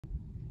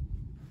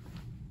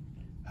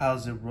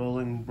How's it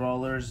rolling,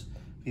 Brawlers?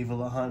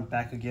 VivaLaHunt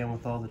back again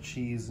with all the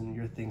cheese and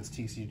your things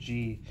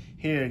TCG.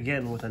 Here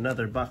again with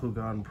another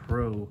Bakugan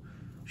Pro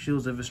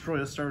Shields of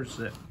Vestroia starter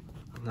set.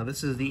 Now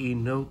this is the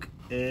Enoch,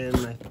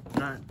 and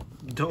I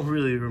don't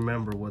really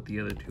remember what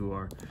the other two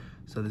are.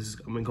 So this is,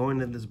 I'm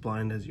going in this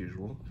blind as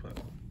usual, but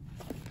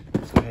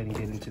let's go ahead and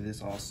get into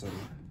this awesome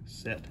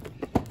set.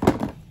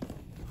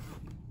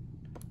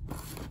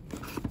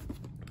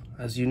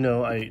 As you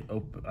know, I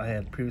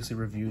had previously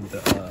reviewed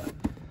the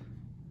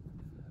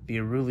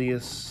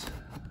Aurelus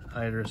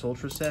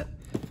Ultra set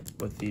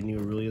with the new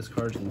Aurelus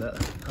cards, and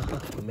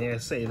that, may I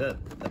say, that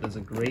is a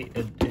great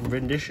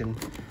rendition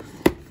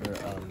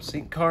for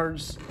sync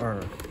cards,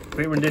 or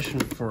great rendition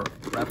for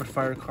rapid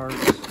fire cards,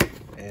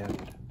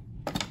 and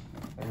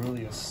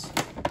Aurelus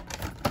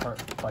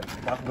card, like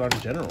Bakugan in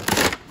general.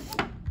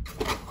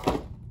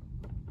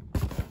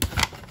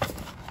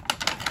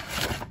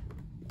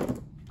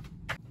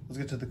 Let's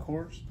get to the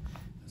cores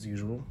as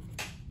usual.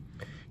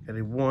 Got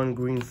a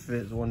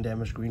 1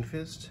 damage green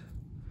fist.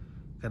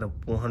 Got a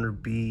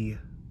 100B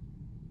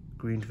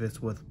green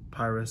fist with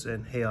Pyrus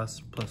and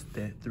Chaos plus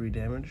 3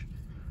 damage.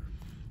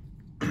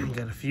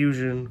 Got a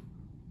fusion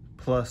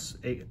plus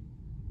 8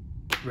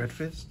 red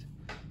fist.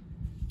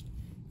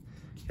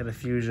 Got a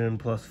fusion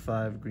plus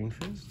 5 green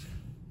fist.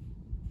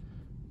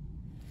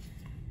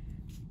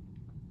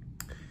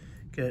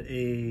 Got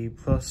a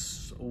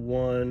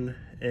 +1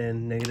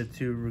 and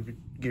 -2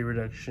 gear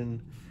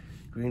reduction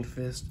green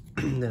fist.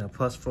 Then a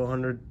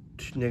 +400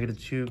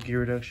 -2 gear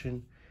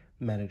reduction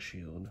magic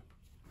shield.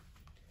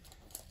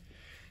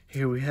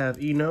 Here we have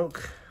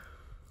Enoch.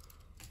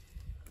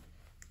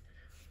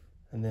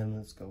 And then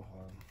let's go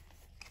on.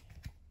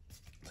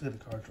 Let's look at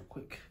the cards real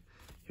quick.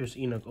 Here's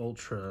Enoch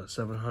Ultra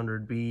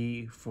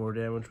 700B, 4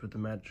 damage with the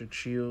magic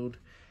shield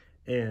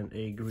and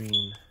a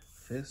green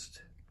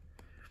fist.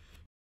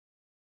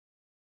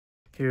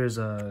 Here's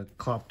a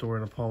Cloptor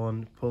and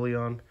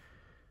Apollyon,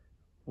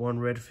 1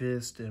 red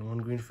fist and 1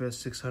 green fist,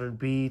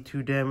 600B,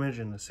 2 damage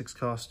and a 6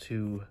 cost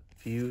to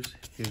fuse.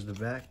 Here's the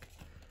back,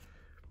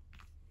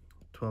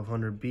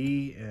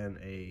 1200B and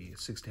a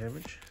 6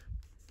 damage.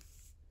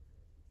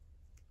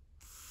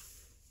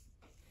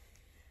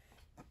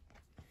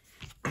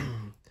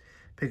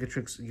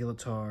 Picatrix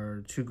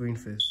Guillotar, 2 green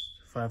fists,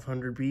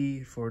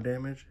 500B, 4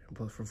 damage, and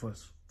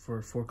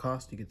for 4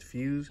 cost you get to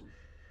fuse.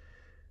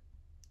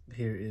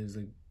 Here is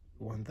a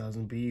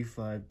 1000B,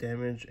 5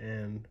 damage,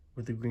 and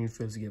with the green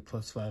fist you get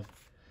 +5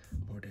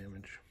 more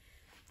damage.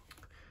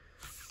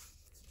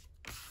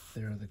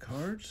 There are the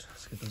cards.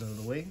 Let's get those out of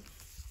the way.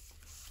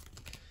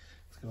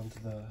 Let's get on to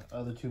the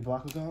other two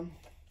Bakugan.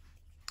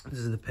 This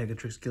is the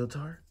Picatrix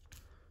Guillotar.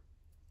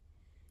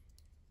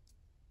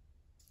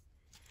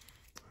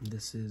 And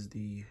this is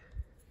the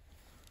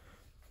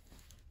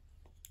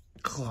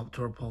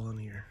Cloptor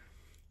Apollyon.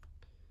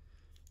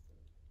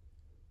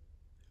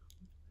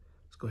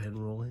 Let's go ahead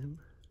and roll him.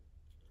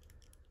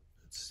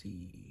 Let's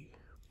see.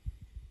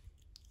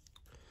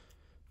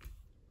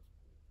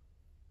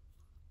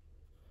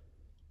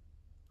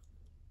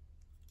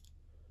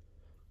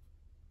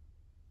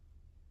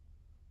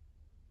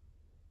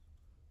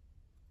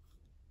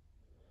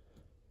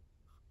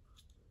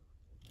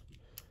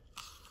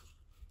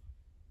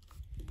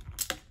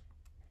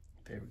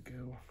 There we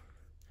go.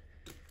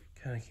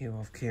 Kind of came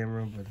off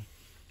camera, but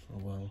oh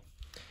well.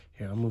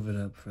 Here, I'll move it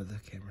up for the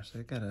camera. So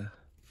I gotta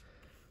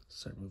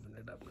start moving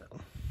it up now.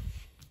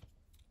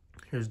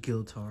 Here's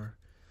Guillotar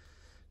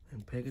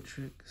and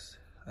Picatrix.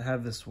 I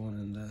have this one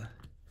in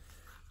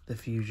the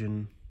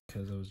fusion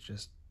because it was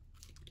just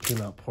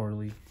came out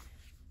poorly.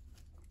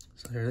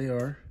 So here they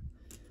are.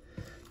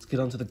 Let's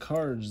get onto the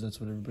cards. That's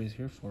what everybody's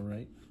here for,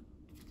 right?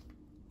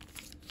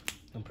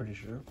 I'm pretty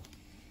sure.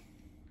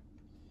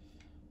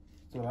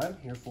 That's what I'm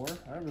here for.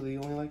 I really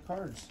only like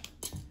cards.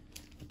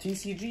 The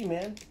TCG,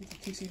 man. What's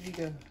the TCG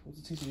got?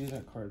 What's the TCG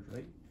got cards,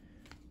 right?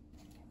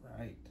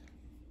 Right.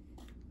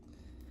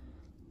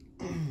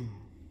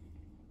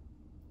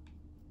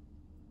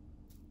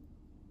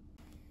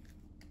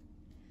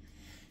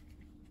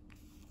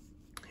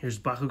 Here's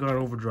Bakugan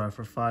Overdrive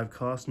for 5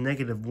 cost,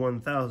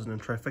 -1000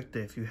 and trifecta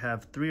if you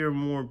have 3 or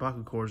more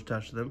Baku cores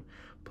attached to them,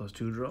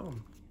 +2 draw.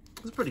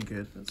 That's pretty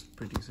good. That's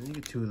pretty decent. You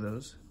get 2 of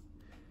those.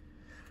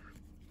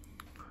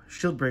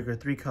 Shield Breaker,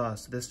 3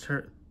 cost. This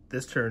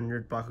turn,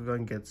 your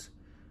Bakugan gets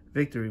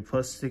victory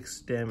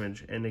 +6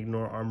 damage and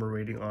ignore armor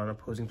rating on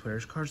opposing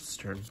players' cards this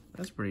turn.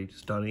 That's pretty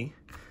stunning.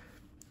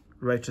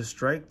 Righteous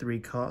Strike, 3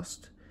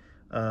 cost.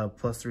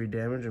 +3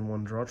 damage and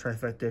 1 draw.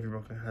 Trifecta if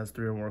your Bakugan has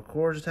 3 or more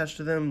cores attached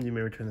to them, you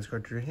may return this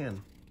card to your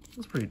hand.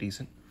 That's pretty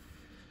decent.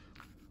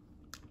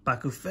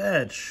 Baku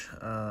Fetch,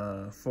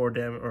 4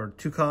 damage or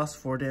 2 costs,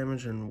 4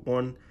 damage and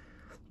 1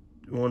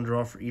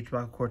 draw for each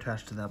Baku core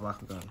attached to that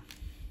Bakugan.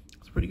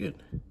 That's pretty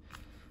good.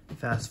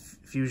 Fast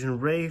Fusion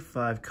Ray,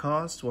 5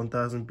 costs,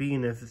 1000B,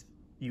 and if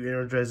you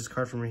energize this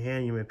card from your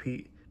hand, you may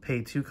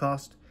pay 2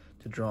 cost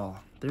to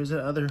draw. There's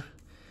that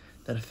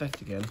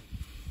effect again.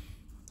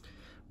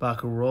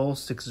 Baku Roll,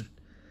 6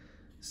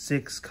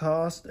 6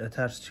 cost,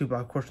 attach 2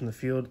 Bakugan from the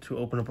field to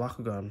open a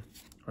Bakugan.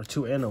 Or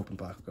to an open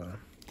Bakugan.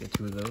 Get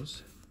 2 of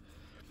those.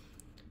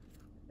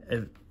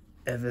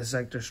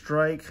 Vestroia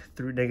Strike,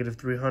 negative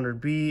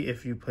 300B.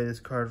 If you play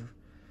this card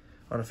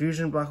on a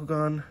fusion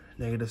Bakugan,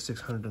 negative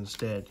 600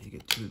 instead. You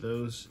get 2 of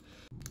those.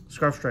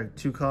 Scarf Strike,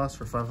 2 costs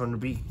for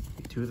 500B.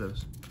 Get 2 of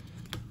those.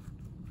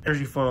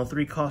 Energy Funnel,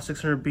 3 cost,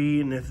 600B.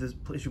 And if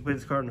you play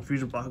this card on a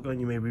fusion Bakugan,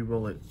 you may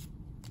re-roll it.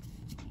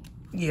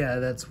 Yeah,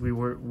 that's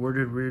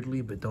worded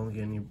weirdly, but don't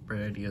get any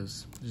bright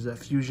ideas. There's that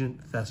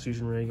fast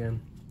fusion ray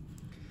again.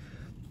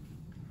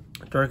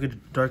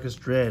 Darkest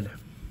Dread,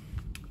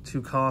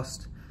 2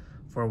 cost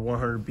for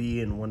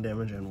 100B and 1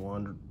 damage and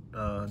 1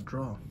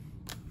 draw.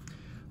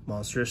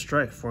 Monstrous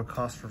Strike, 4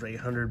 cost for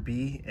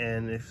 800B,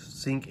 and if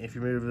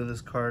you may reveal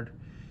this card,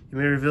 you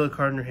may reveal a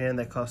card in your hand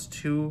that costs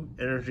 2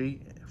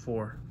 energy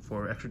for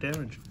extra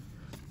damage.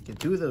 Get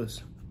 2 of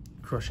those.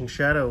 Crushing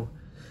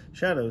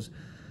Shadows,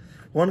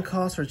 1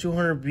 cost for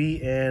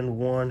 200B and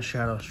 1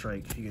 Shadow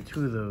Strike. You get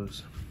 2 of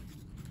those.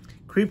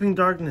 Creeping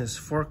Darkness,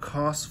 4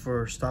 costs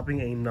for stopping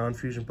a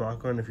non-fusion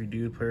Bakugan. If you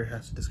do, the player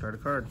has to discard a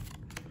card.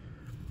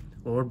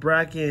 Lord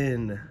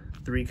Bracken,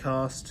 3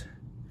 cost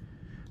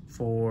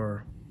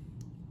for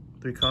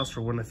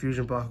when a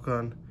fusion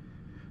Bakugan.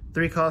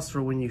 3 costs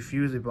for when you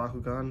fuse a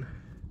Bakugan.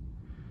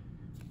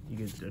 You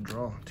get a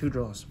draw, 2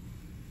 draws.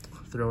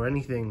 Throw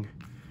Anything,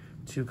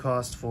 2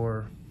 costs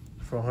for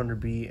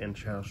 100B and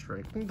Shadow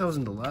Strike. I think that was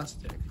in the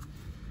last deck.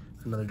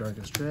 Another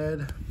Darkest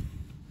Dread.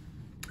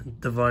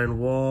 Divine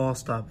Wall,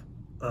 stop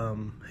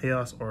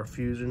Chaos or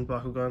Fusion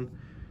Bakugan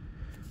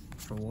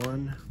for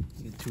 1.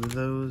 You get 2 of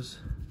those.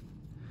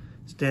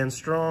 Stand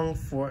Strong,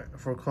 4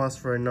 cost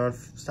for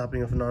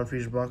stopping of a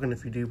non-fusion Bakugan.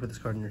 If you do, put this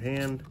card in your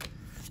hand.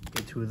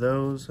 Get 2 of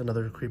those.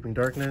 Another Creeping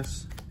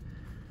Darkness.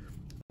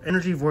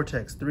 Energy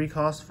Vortex, 3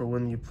 costs for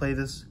when you play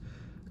this.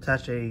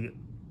 Attach a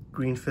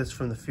green fist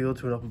from the field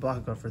to an open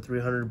Bakugan for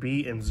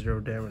 300B and 0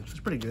 damage. It's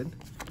pretty good.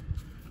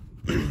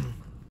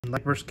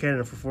 Light Burst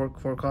Cannon for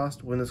 4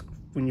 cost. When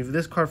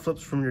this card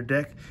flips from your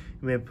deck,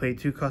 you may pay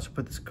 2 costs to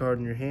put this card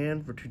in your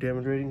hand for 2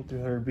 damage rating,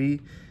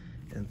 300B,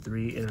 and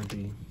 3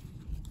 energy.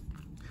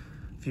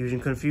 Fusion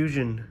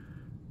Confusion,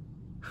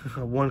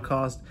 1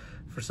 cost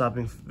for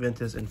stopping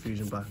Ventus and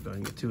Fusion Bakugan.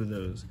 You get 2 of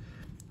those.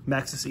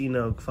 Maxis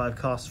Enoch, 5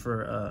 costs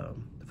for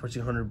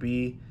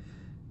 1400B.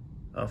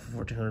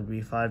 For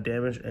 1400B, 5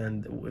 damage,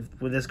 and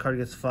with this card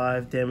gets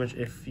 5 damage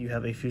if you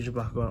have a fusion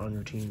Bakugan on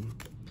your team.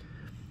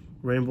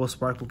 Rainbow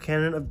Sparkle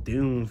Cannon of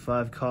Doom,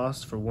 5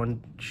 costs for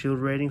 1 shield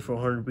rating for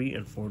 100B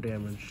and 4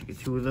 damage. You get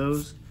 2 of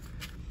those.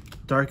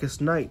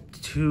 Darkest Night,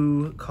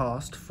 2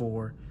 cost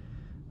for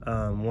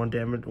 1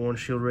 damage, 1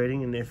 shield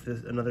rating, and if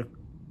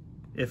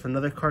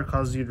another card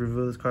causes you to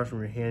reveal this card from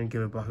your hand,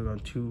 give a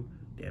Bakugan 2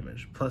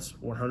 damage, plus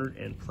 100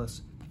 and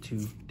plus 2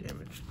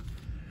 damage.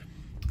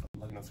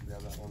 I'm lucky enough to grab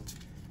that one.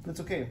 But it's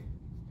okay.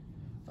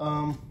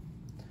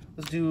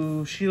 Let's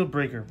do Shield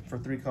Breaker for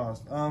 3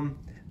 cost.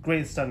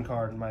 Great stun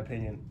card in my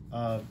opinion.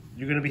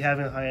 You're going to be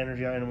having a high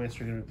energy item waste, so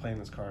you're going to be playing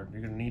this card.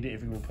 You're going to need it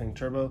if you're going to be playing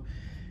Turbo.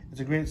 It's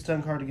a great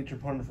stun card to get your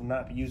opponent from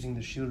not using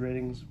the shield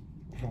ratings.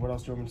 And what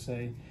else do I want to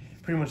say?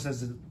 Pretty much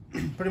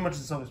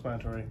it's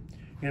self-explanatory.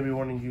 You're going to be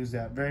wanting to use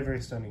that. Very,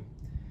 very stunning.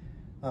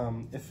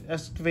 If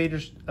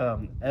Eviscerator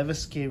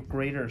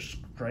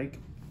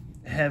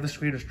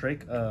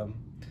Strike,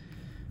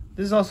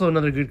 this is also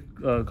another good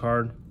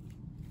card.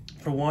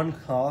 For 1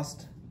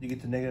 cost, you get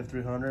to negative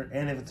 300,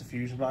 and if it's a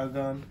fusion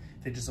Bakugan,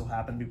 if they just so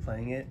happen to be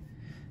playing it,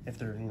 if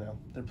they're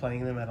they're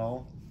playing them at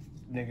all,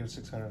 negative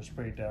 600 is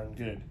pretty darn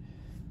good.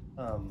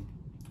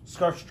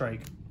 Scarf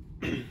Strike,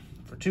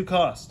 for 2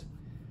 cost,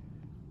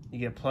 you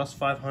get plus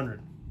 500.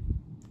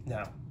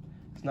 Now,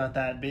 it's not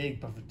that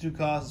big, but for 2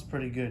 costs, it's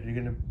pretty good. You're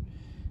gonna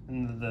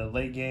in the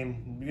late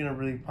game, you're gonna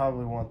really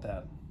probably want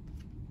that.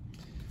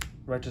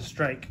 Righteous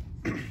Strike.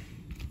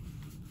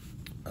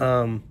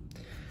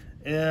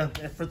 Yeah,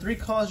 for 3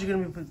 costs, you're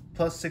gonna be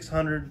plus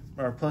 600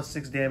 or plus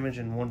 6 damage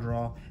and 1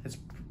 draw.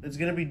 It's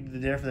gonna be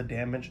there for the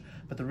damage,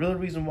 but the real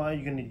reason why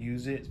you're gonna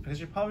use it is because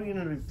you're probably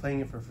gonna be playing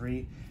it for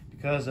free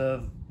because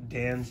of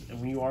Dan's. And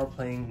when you are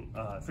playing,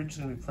 if you're just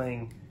gonna be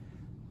playing,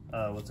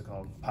 what's it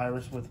called,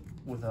 Pyrus with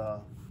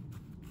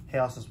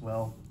Chaos as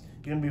well,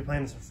 you're gonna be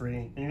playing this for free,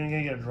 and you're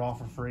gonna get a draw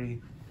for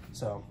free.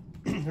 So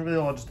it really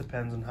all just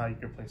depends on how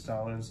your play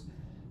style is.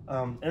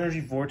 Energy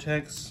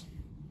Vortex.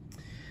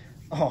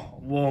 Oh,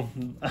 well,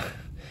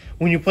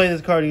 when you play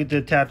this card, you get to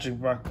attach a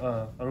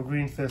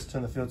green fist to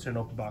the field to an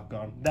open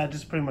Bakugan. That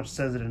just pretty much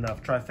says it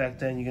enough.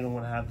 Trifecta, and you're going to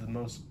want to have the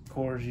most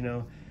cores,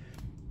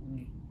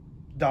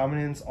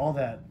 dominance, all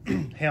that.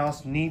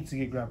 Chaos needs to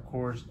get grab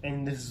cores,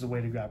 and this is a way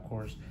to grab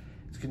cores.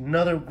 It's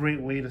another great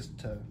way to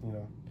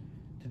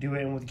do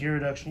it, and with gear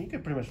reduction, you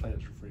can pretty much play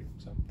this for free.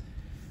 So,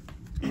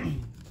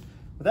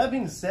 with that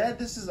being said,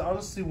 this is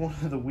honestly one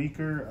of the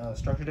weaker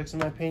structure decks in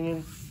my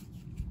opinion.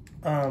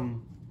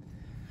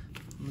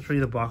 I'm gonna show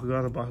you the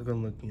Bakugan. The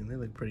Bakugan they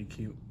look pretty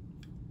cute.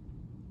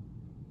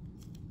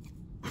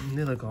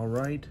 They look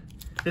alright.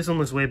 This one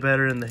looks way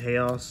better than the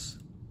Chaos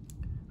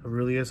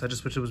Aurelus. I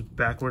just wish it was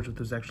backwards, but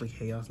there's actually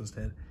Chaos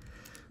instead.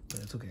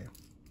 but it's okay.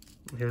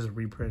 Here's a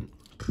reprint.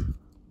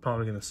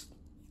 Probably gonna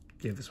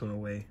give this one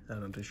away.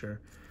 I'm not too sure.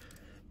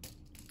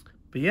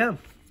 But yeah.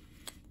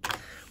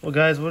 Well,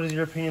 guys, what is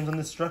your opinions on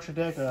this structure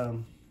deck?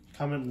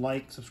 Comment,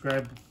 like,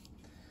 subscribe.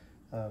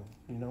 You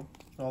know,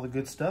 all the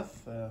good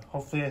stuff.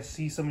 Hopefully I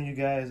see some of you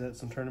guys at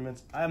some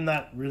tournaments. I'm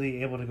not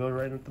really able to go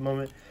right at the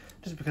moment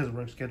just because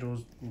work schedule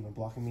is, you know,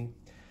 blocking me.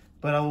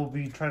 But I will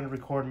be trying to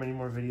record many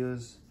more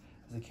videos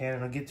as I can,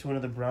 and I'll get to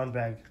another brown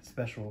bag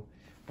special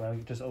where I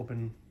just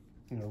open,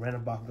 you know,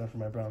 random Bakugan from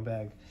my brown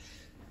bag.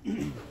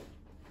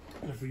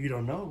 If you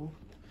don't know,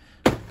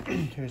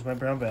 here's my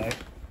brown bag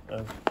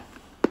of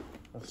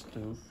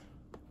stoof.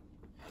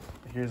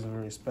 Here's a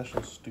very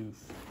special stoof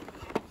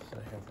that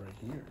I have right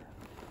here.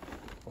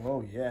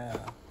 Oh yeah,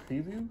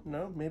 preview?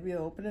 No, maybe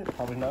I'll open it,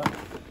 probably not.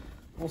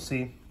 We'll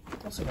see.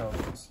 We'll see how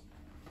it goes.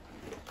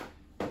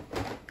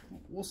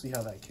 We'll see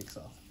how that kicks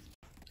off.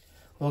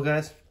 Well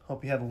guys,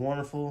 hope you have a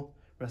wonderful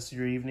rest of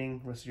your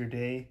evening, rest of your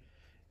day,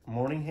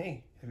 morning.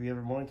 Hey, have you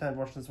ever morning time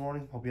watching this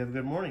morning? Hope you have a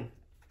good morning.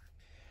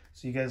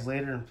 See you guys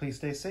later, and please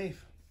stay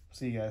safe.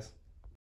 See you guys.